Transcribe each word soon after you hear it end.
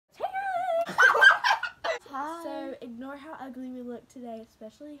ignore how ugly we look today,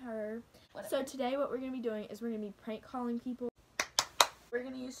 especially her. So today what we're going to be doing is we're going to be prank calling people. We're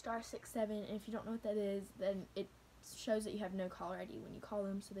going to use *67, and if you don't know what that is, then it shows that you have no caller ID when you call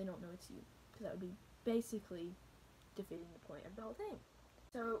them, so they don't know it's you. Because that would be basically defeating the point of the whole thing.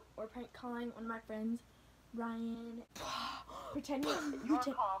 So we're prank calling one of my friends, Ryan. Pretend your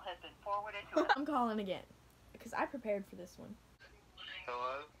call has been forwarded to I'm calling again, because I prepared for this one.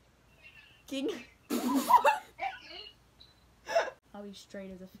 Hello? King. I'll be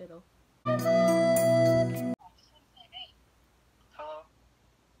straight as a fiddle. Hello?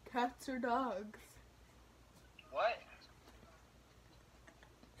 Cats or dogs? What?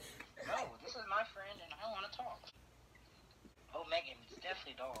 No, this is my friend and I want to talk. Oh, Megan, it's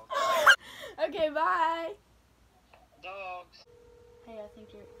definitely dogs. Okay, bye. Dogs. Hey, I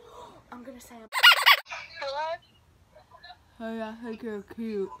think you're... I'm gonna say... Hello? Hey, I think you're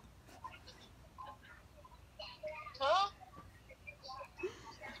cute. Huh?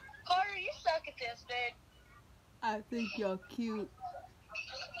 Carter, you suck at this, dude. I think you're cute.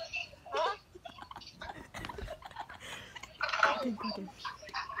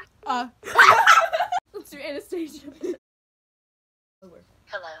 Huh? Let's do Anastasia. Hello.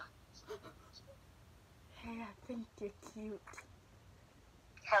 Hey, I think you're cute.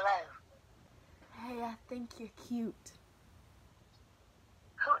 Hello. Hey, I think you're cute.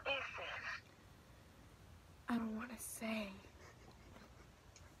 Who is this? I don't want to say.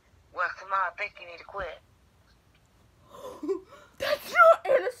 Well, come on, I think you need to quit. That's not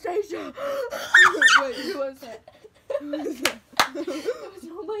Anastasia! Wait, who was that? Who was that? That was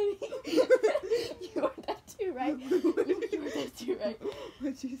an old lady. You heard that too, right? You heard that too, right?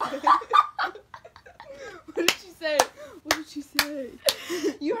 What'd she say? What did she say? What did she say?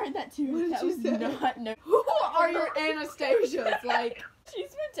 You heard that too. What did That she was say? not no. Who are your Anastasias? Like,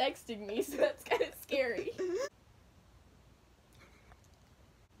 she's been texting me, so that's kind of scary.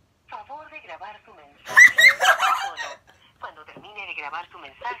 Favor de grabar su mensaje. Cuando termine de grabar su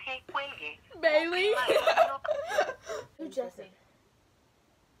mensaje, cuelgue. Bailey? Who's Jesse?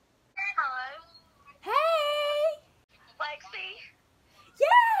 Hello? Hey! Lexi?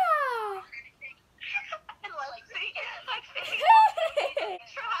 Yeah! Lexi? Hey!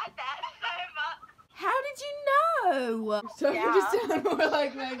 Tried that so much. How did you know? So you just sound more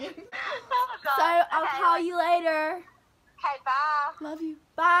like Megan. Oh, God. So, I'll call you later. Okay, bye. Love you.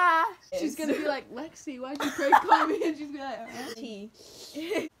 Bye. She's gonna be like, Lexi, why'd you prank call me? And she's gonna be like, T.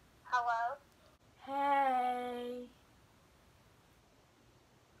 Hello? Hey.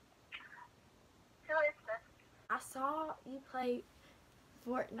 Who is this? I saw you play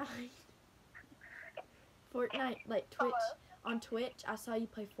Fortnite. Fortnite, like Twitch. Hello? On Twitch, I saw you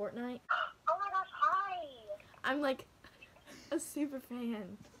play Fortnite. Oh my gosh, hi. I'm like a super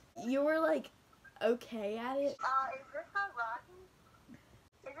fan. You were like okay at it. Is this Rodney?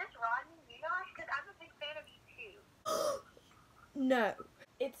 Is this Rodney, you guys? Because I'm a big fan of you too. No,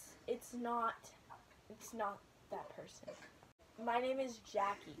 it's not that person. My name is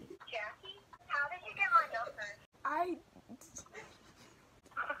Jackie. Jackie? How did you get my number? I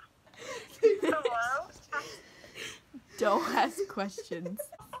Hello? don't ask questions.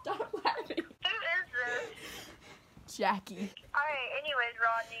 Stop laughing. Who is this? Jackie. Alright, anyways,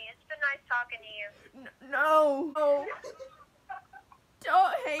 Rodney, it's been nice talking to you. No. No.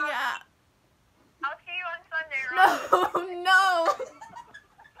 Don't hang up. I'll see you on Sunday, Rodney. No.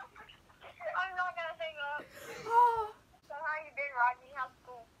 I'm not gonna hang up. Oh, So how you been, Rodney? How's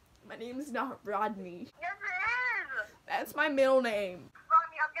school? my name's not Rodney. Yes, it is! That's my middle name.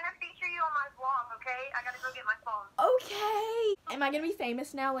 Rodney, I'm gonna feature you on my vlog, okay? I gotta go get my phone. Okay. Am I gonna be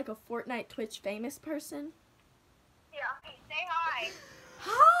famous now, like a Fortnite Twitch famous person? Yeah. Hey, say hi.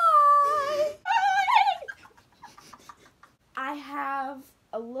 Hi. I have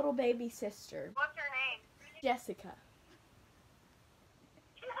a little baby sister, What's your name? Jessica.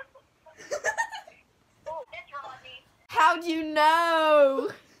 Oh, it's Rodney. How'd you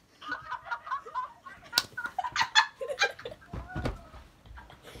know?